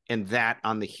 and that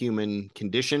on the human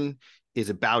condition is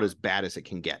about as bad as it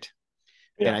can get.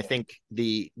 And I think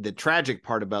the tragic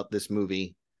part about this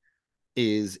movie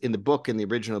is, in the book, in the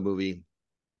original movie,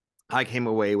 I came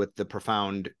away with the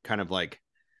profound kind of like,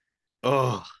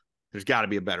 oh, there's got to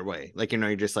be a better way. Like,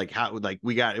 you're just like, how, like,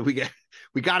 we got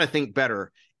to think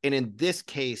better. And in this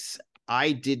case,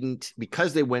 I didn't,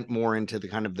 because they went more into the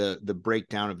kind of the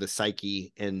breakdown of the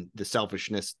psyche and the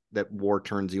selfishness that war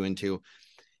turns you into.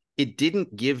 It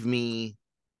didn't give me,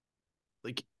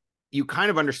 like, you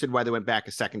kind of understood why they went back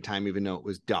a second time, even though it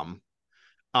was dumb.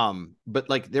 But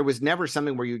like there was never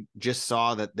something where you just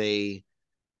saw that they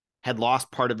had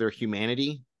lost part of their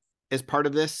humanity as part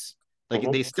of this. Like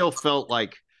they still felt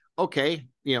like, okay,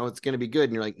 it's going to be good.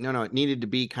 And you're like, no, it needed to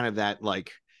be kind of that,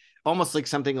 like, almost like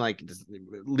something like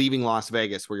Leaving Las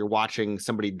Vegas, where you're watching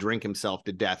somebody drink himself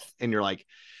to death. And you're like,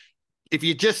 if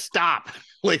you just stop,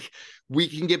 like, we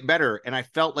can get better. And I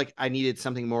felt like I needed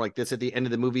something more like this at the end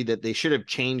of the movie, that they should have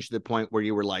changed the point where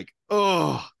you were like,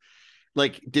 oh,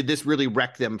 like, did this really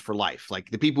wreck them for life?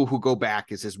 Like, the people who go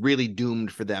back, is this really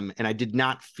doomed for them? And I did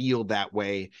not feel that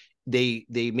way. They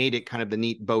made it kind of the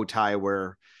neat bow tie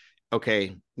where,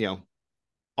 okay,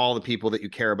 all the people that you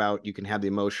care about, you can have the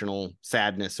emotional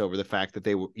sadness over the fact that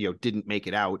they didn't make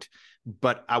it out.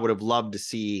 But I would have loved to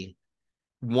see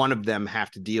one of them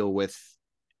have to deal with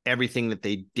everything that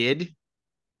they did,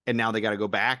 and now they got to go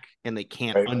back and they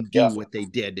can't undo what they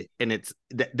did. And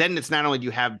then it's not only do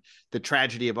you have the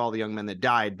tragedy of all the young men that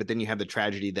died, but then you have the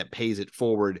tragedy that pays it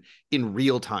forward in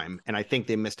real time. And I think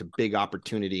they missed a big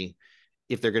opportunity.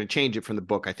 If they're going to change it from the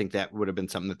book, I think that would have been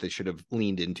something that they should have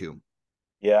leaned into.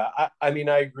 Yeah, I mean,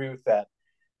 I agree with that.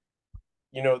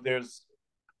 There's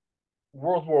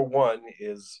World War One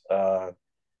is, it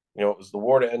was the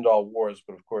war to end all wars,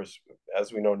 but of course,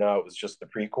 as we know now, it was just the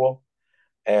prequel,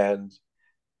 and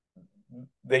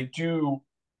they do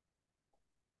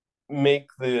make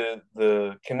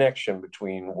the connection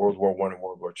between World War One and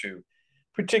World War Two,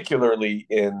 particularly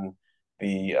in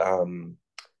the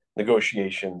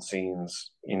negotiation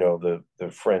scenes. The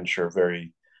French are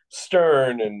very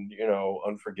stern and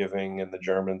unforgiving, and the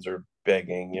Germans are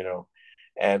begging.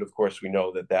 And of course we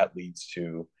know that leads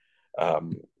to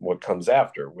what comes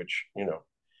after, which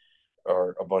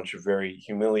are a bunch of very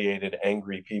humiliated,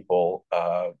 angry people,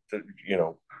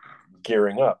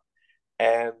 gearing up.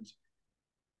 And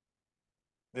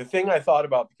the thing I thought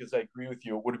about, because I agree with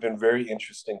you, it would have been very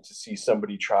interesting to see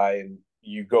somebody try, and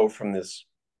you go from this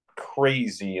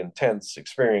crazy, intense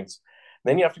experience,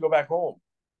 then you have to go back home.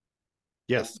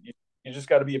 Yes. You just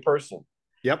got to be a person.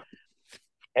 Yep.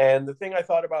 And the thing I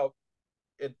thought about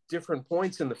at different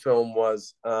points in the film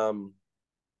was,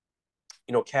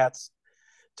 Katz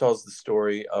tells the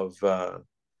story of,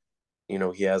 he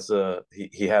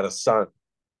had a son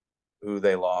who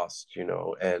they lost,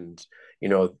 and,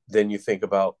 then you think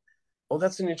about, oh,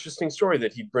 that's an interesting story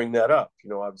that he'd bring that up.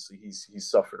 Obviously he's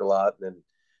suffered a lot, and then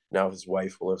now his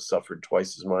wife will have suffered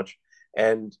twice as much.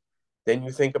 And then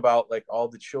you think about, like, all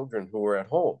the children who are at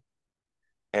home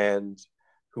and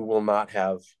who will not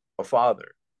have a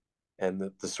father, and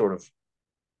the sort of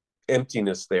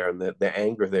emptiness there, and the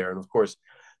anger there. And of course,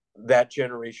 that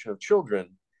generation of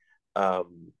children,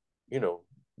 you know,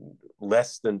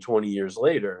 less than 20 years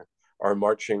later, are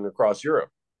marching across Europe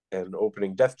and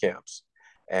opening death camps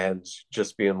and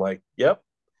just being like, yep,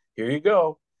 here you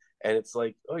go. And it's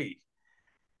like, oh,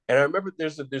 and I remember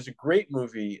there's a great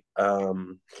movie. I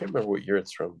can't remember what year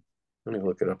it's from. Let me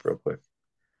look it up real quick.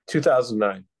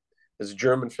 2009. There's a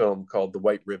German film called The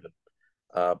White Ribbon,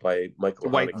 by Michael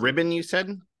Haneke. White Ribbon, you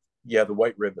said? Yeah, The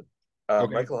White Ribbon.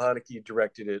 Okay. Michael Haneke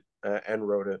directed it and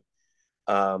wrote it.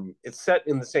 It's set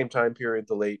in the same time period,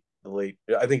 the late.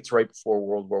 I think it's right before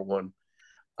World War One.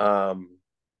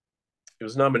 It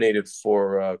was nominated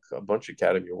for a bunch of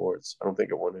Academy Awards. I don't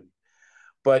think it won any,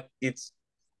 but it's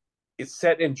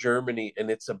set in Germany, and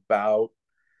it's about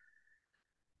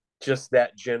just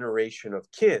that generation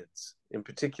of kids in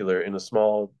particular in a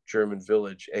small German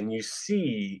village. And you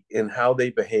see in how they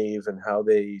behave and how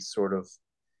they sort of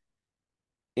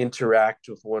interact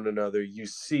with one another, you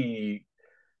see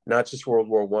not just World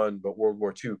War One, but World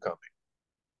War Two coming.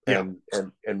 Yeah.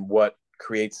 And what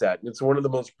creates that. And it's one of the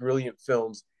most brilliant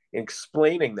films in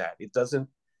explaining that.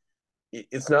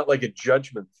 It's not like a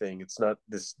judgment thing. It's not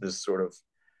this sort of,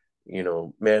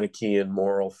 Manichaean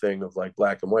moral thing of like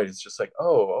black and white. It's just like,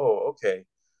 oh, okay,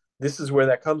 this is where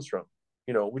that comes from,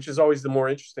 which is always the more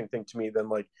interesting thing to me than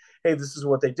like, hey, this is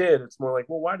what they did. It's more like,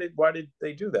 well, why did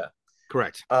they do that?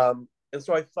 Correct. And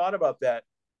so I thought about that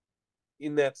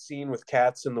in that scene with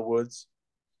Cats in the Woods,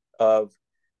 of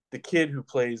the kid who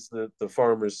plays the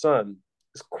farmer's son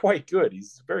is quite good.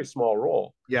 He's a very small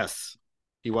role. Yes,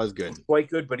 he was good. He's quite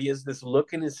good, but he has this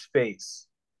look in his face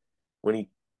when he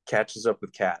catches up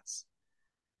with Cats,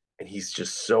 and he's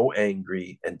just so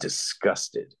angry and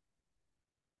disgusted.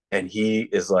 And he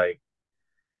is like,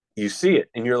 you see it,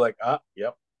 and you're like,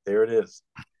 yep, there it is.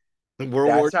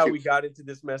 That's how we got into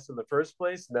this mess in the first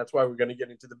place, and that's why we're going to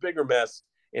get into the bigger mess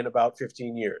in about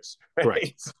 15 years. Right?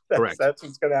 Correct. So Correct. that's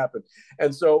what's going to happen.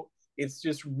 And so it's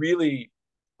just really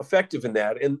effective in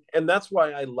that. And that's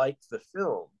why I liked the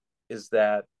film, is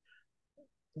that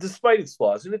despite its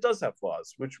flaws, and it does have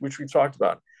flaws, which we've talked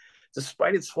about,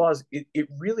 despite its flaws, it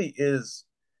really is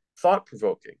thought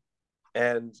provoking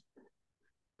and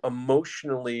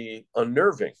emotionally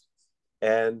unnerving.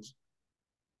 And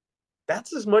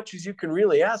that's as much as you can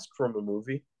really ask from a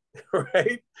movie,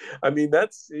 right? I mean,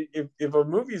 that's if a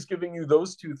movie is giving you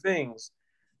those two things,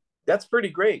 that's pretty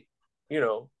great. You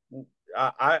know,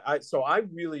 so I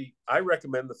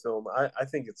recommend the film. I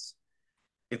think it's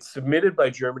submitted by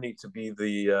Germany to be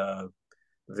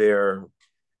their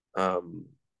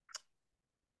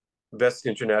best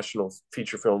international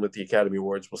feature film at the Academy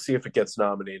Awards. We'll see if it gets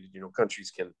nominated. You know,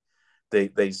 countries can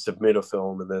they submit a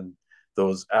film, and then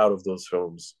those out of those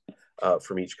films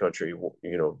from each country,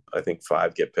 you know, I think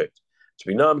 5 get picked to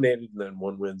be nominated, and then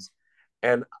 1 wins.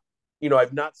 And you know,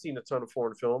 I've not seen a ton of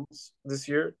foreign films this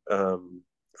year for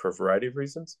a variety of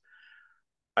reasons.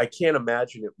 I can't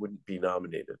imagine it wouldn't be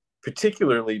nominated,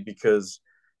 particularly because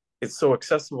it's so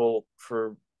accessible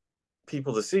for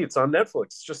people to see. It's on Netflix,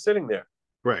 it's just sitting there.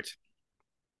 Right.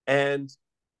 And,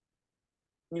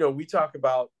 you know, we talk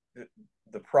about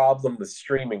the problem with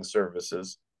streaming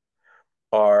services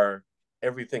are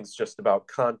everything's just about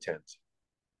content.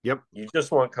 Yep. You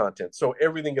just want content. So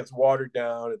everything gets watered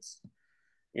down. It's,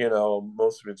 you know,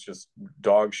 most of it's just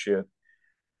dog shit.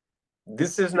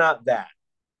 This is not that.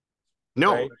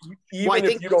 No. Right? Even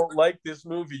if you don't like this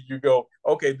movie, you go,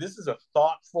 okay, this is a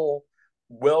thoughtful,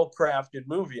 well-crafted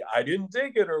movie. I didn't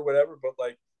dig it or whatever, but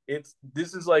like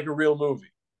this is like a real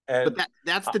movie. And but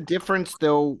that's the difference,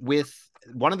 though, with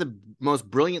one of the most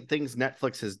brilliant things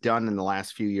Netflix has done in the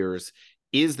last few years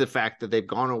is the fact that they've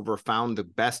gone over, found the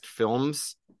best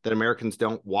films that Americans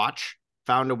don't watch,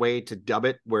 found a way to dub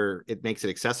it where it makes it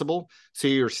accessible. So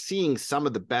you're seeing some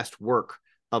of the best work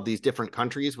of these different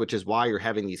countries, which is why you're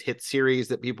having these hit series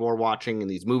that people are watching and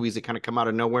these movies that kind of come out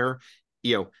of nowhere.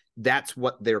 You know, that's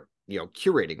what they're, you know,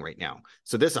 curating right now.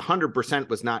 So this 100%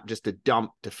 was not just a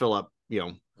dump to fill up, you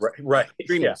know, right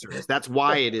streaming service. That's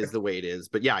why it is the way it is.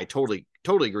 But yeah, I totally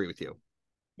agree with you.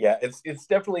 Yeah, it's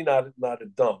definitely not a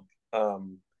dump.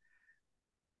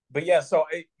 But yeah, so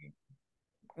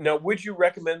now, would you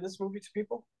recommend this movie to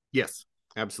people? Yes,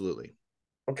 absolutely.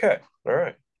 Okay, all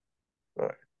right.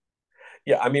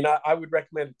 Yeah, I mean, I would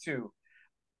recommend it too.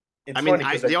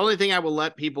 It's the only thing I will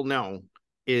let people know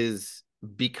is,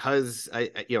 because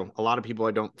you know, a lot of people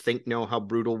I don't think know how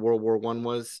brutal World War I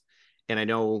was. And I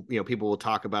know, you know, people will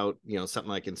talk about, you know, something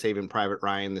like in Saving Private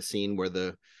Ryan, the scene where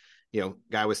the, you know,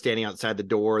 guy was standing outside the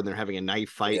door and they're having a knife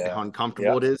fight, and how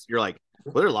uncomfortable it is. You're like,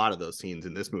 well, there are a lot of those scenes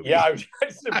in this movie. Yeah, I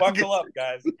said, buckle up,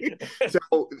 guys.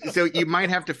 so you might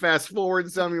have to fast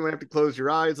forward some, you might have to close your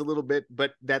eyes a little bit,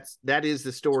 but that is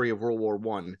the story of World War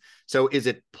I. So is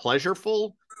it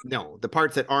pleasureful? No, the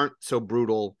parts that aren't so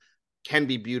brutal can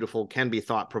be beautiful, can be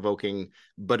thought-provoking,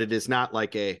 but it is not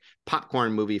like a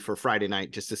popcorn movie for Friday night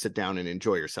just to sit down and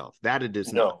enjoy yourself. That it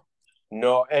is not.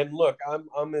 No. And look,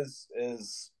 I'm as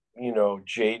you know,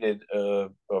 jaded a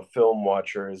film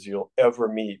watcher as you'll ever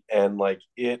meet, and like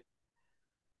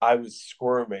I was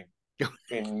squirming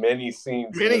in many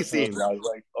scenes. Many scenes. I was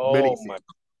like, oh my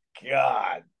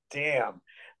god, damn.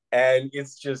 And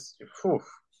it's just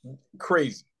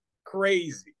crazy.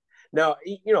 Now,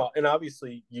 you know, and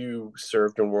obviously you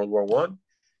served in World War I,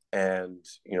 and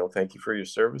you know, thank you for your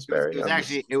service, Barry.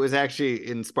 It was actually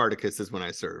in Spartacus is when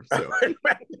I served. So.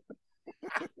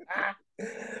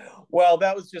 Well,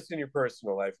 that was just in your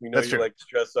personal life. We know That's you true. Like to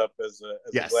dress up as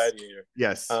a gladiator.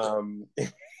 Yes.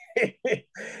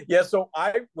 Yeah. So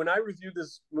when I reviewed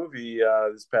this movie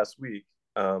this past week,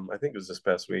 I think it was this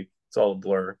past week. It's all a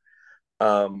blur.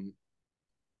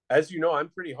 As you know, I'm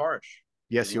pretty harsh.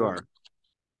 Yes, you are.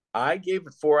 I gave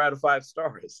it 4 out of 5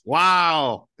 stars.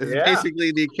 Wow. This is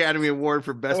basically the Academy Award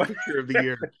for Best Picture of the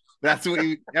Year. That's what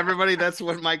everybody, that's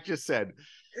what Mike just said.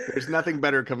 There's nothing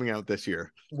better coming out this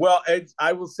year. Well,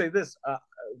 I will say this,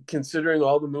 considering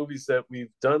all the movies that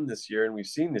we've done this year and we've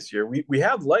seen this year, we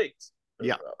have liked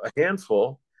a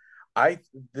handful.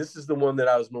 This is the one that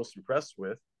I was most impressed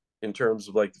with in terms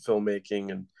of like the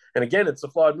filmmaking. And again, it's a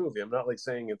flawed movie. I'm not like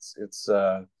saying it's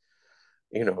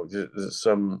you know,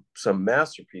 some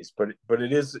masterpiece, but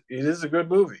it is a good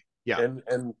movie. Yeah.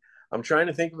 And I'm trying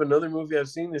to think of another movie I've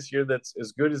seen this year that's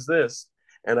as good as this,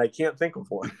 and I can't think of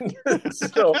one.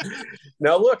 So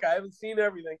now look, I haven't seen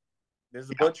everything. There's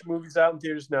a bunch of movies out in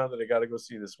theaters now that I got to go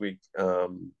see this week.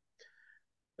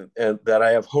 and that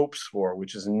I have hopes for,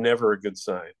 which is never a good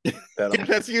sign. That Yeah,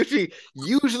 that's usually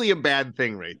a bad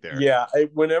thing right there. yeah,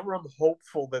 whenever I'm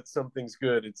hopeful that something's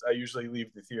good, I usually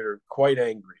leave the theater quite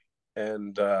angry,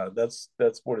 and that's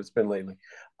what it's been lately.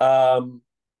 Um,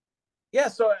 yeah,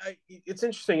 so it's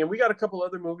interesting, and we got a couple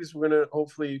other movies we're gonna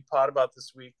hopefully pod about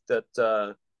this week. That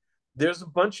there's a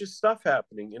bunch of stuff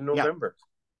happening in Yeah, November.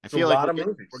 I There's a feel like lot of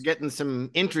movies. we're getting some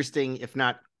interesting, if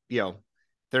not,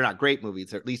 they're not great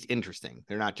movies. They're at least interesting.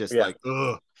 They're not just like,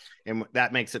 ugh. And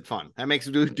that makes it fun. That makes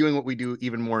doing what we do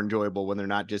even more enjoyable when they're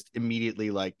not just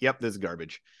immediately like, yep, this is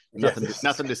garbage. Nothing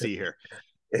to see here.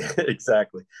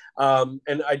 Exactly.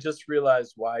 And I just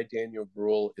realized why Daniel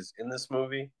Bruhl is in this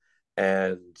movie,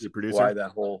 and The producer. why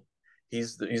that whole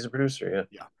he's a producer. Yeah,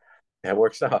 yeah, that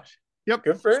works out. Yep,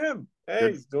 good for him. Hey,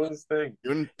 good. He's doing his thing.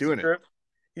 Doing it.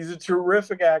 He's a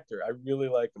terrific actor. I really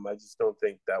like him. I just don't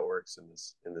think that works in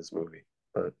this movie.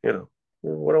 But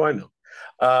what do I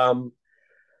know?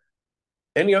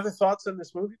 Any other thoughts on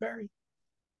this movie, Barry?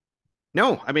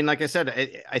 No, I mean, like I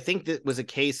said, I think that was a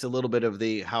case a little bit of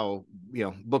how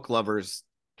book lovers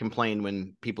complain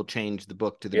when people change the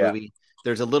book to the movie.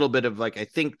 There's a little bit of I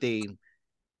think they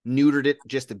neutered it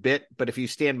just a bit, but if you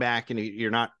stand back and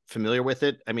you're not familiar with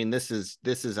it, I mean, this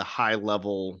is a high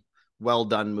level, well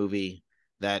done movie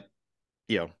that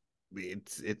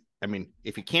I mean,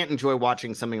 if you can't enjoy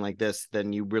watching something like this,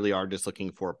 then you really are just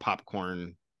looking for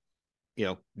popcorn,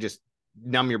 just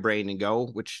numb your brain and go,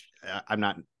 which I'm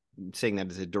not saying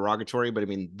that as a derogatory, but I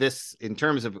mean, this, in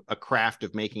terms of a craft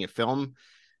of making a film,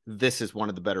 this is one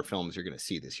of the better films you're going to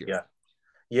see this year.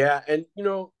 Yeah. And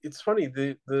it's funny,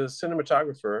 the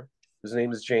cinematographer, his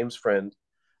name is James Friend,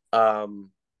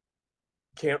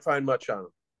 can't find much on him,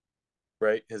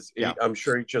 right? I'm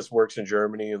sure he just works in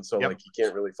Germany, and so you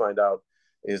can't really find out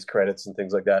his credits and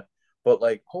things like that. But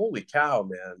holy cow,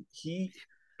 man,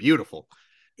 beautiful.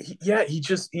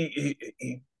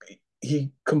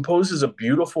 He composes a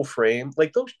beautiful frame,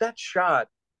 that shot,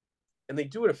 and they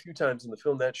do it a few times in the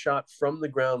film. That shot from the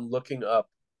ground, looking up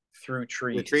through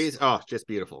trees. The trees, oh, just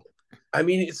beautiful. I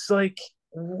mean, it's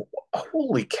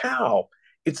holy cow,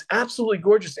 it's absolutely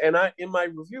gorgeous. And in my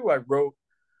review, I wrote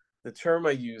the term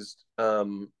I used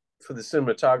for the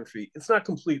cinematography. It's not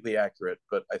completely accurate,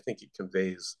 but I think it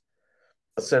conveys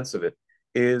a sense of it.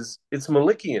 It's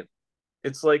Malickian.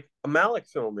 It's like a Malick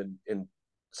film in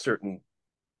certain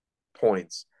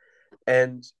points.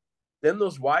 And then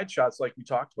those wide shots, like we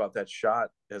talked about, that shot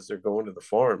as they're going to the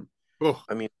farm. Oh.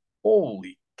 I mean,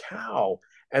 holy cow.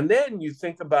 And then you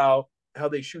think about how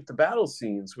they shoot the battle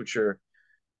scenes, which they're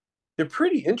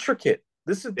pretty intricate.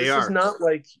 This is not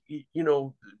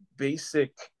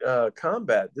basic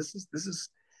combat. This is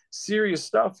serious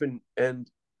stuff. And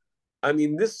I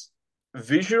mean, this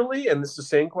visually, and this is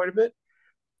saying quite a bit,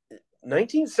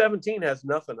 1917 has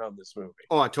nothing on this movie.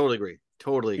 Oh, I totally agree.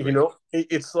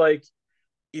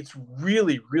 It's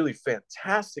really, really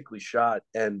fantastically shot.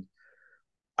 And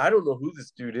I don't know who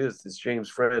this dude is, this James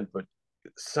Friend, but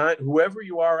whoever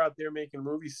you are out there making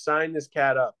movies, sign this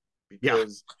cat up,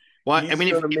 because he's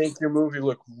going to make your movie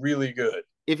look really good.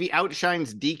 If he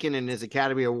outshines Deacon in his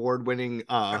Academy Award-winning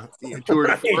tour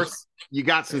de force, you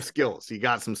got some skills.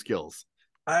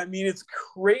 I mean, it's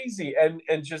crazy, and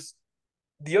just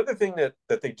the other thing that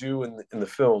they do in the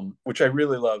film, which I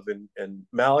really love, and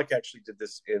Malick actually did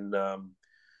this in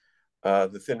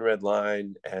The Thin Red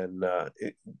Line, and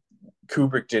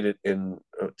Kubrick did it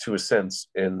to a sense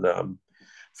in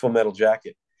Full Metal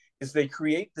Jacket, is they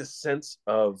create this sense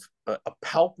of a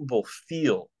palpable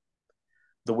feel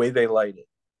the way they light it.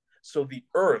 So the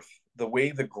earth, the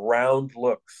way the ground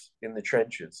looks in the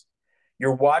trenches,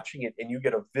 you're watching it and you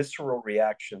get a visceral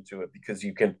reaction to it, because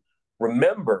you can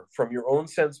remember from your own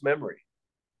sense memory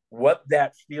what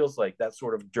that feels like, that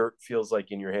sort of dirt feels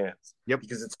like in your hands. Yep.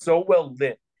 Because it's so well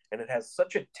lit and it has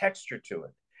such a texture to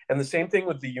it. And the same thing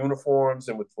with the uniforms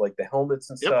and with the helmets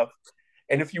and stuff.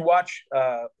 And if you watch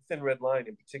Thin Red Line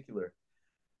in particular,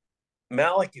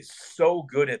 Malick is so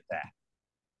good at that,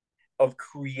 of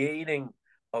creating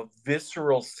a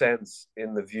visceral sense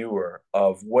in the viewer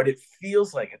of what it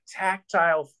feels like, a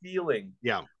tactile feeling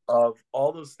of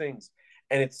all those things.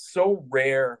 And it's so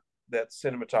rare that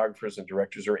cinematographers and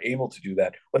directors are able to do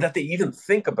that, or that they even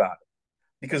think about it.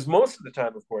 Because most of the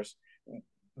time, of course,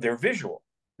 they're visual.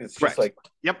 It's just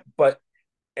but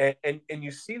and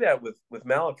you see that with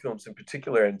Malick films in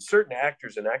particular, and certain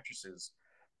actors and actresses,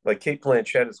 like Cate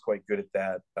Blanchett is quite good at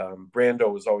that.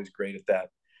 Brando was always great at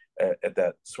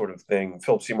that sort of thing.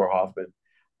 Philip Seymour Hoffman.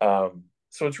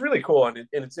 So it's really cool, and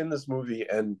it's in this movie.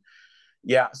 And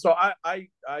so I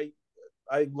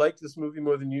I liked this movie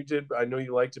more than you did. I know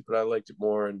you liked it, but I liked it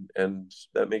more, and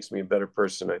that makes me a better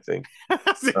person, I think.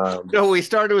 So we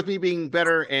started with me being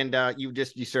better, and you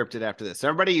just usurped it after this.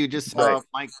 Everybody, you just saw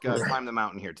Mike climb the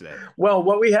mountain here today. Well,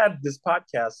 what we had, this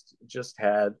podcast just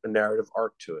had a narrative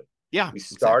arc to it. Yeah, we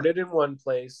started in one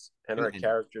place, and our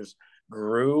characters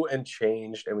grew and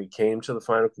changed, and we came to the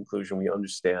final conclusion. We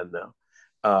understand now.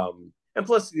 And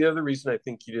plus, the other reason I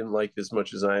think you didn't like it as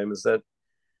much as I am is that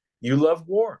you love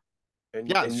war. And,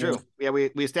 yeah, it's true. Yeah,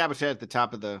 we established that at the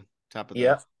top of the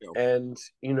show. And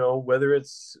whether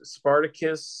it's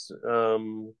Spartacus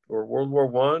or World War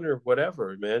I or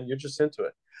whatever, man, you're just into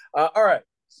it. All right,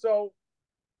 so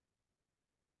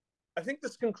I think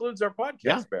this concludes our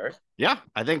podcast, Barry. Yeah,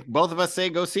 I think both of us say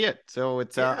go see it. So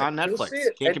it's on Netflix.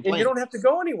 And you don't have to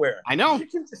go anywhere. I know. You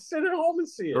can just sit at home and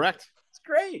see it. Correct. It's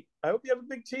great. I hope you have a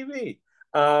big TV.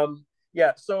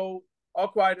 So All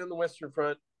Quiet on the Western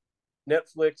Front,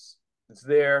 Netflix. It's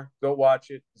there. Go watch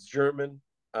it. It's German.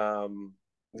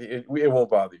 It won't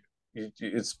bother you.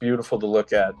 It's beautiful to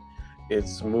look at.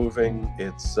 It's moving.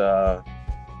 It's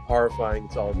horrifying.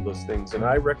 It's all of those things. And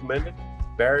I recommend it.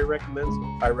 Barry recommends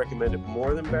it. I recommend it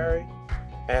more than Barry.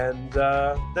 And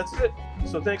that's it.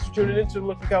 So thanks for tuning in to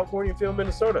Look in California, Feel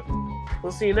Minnesota.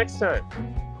 We'll see you next time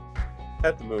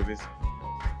at the movies.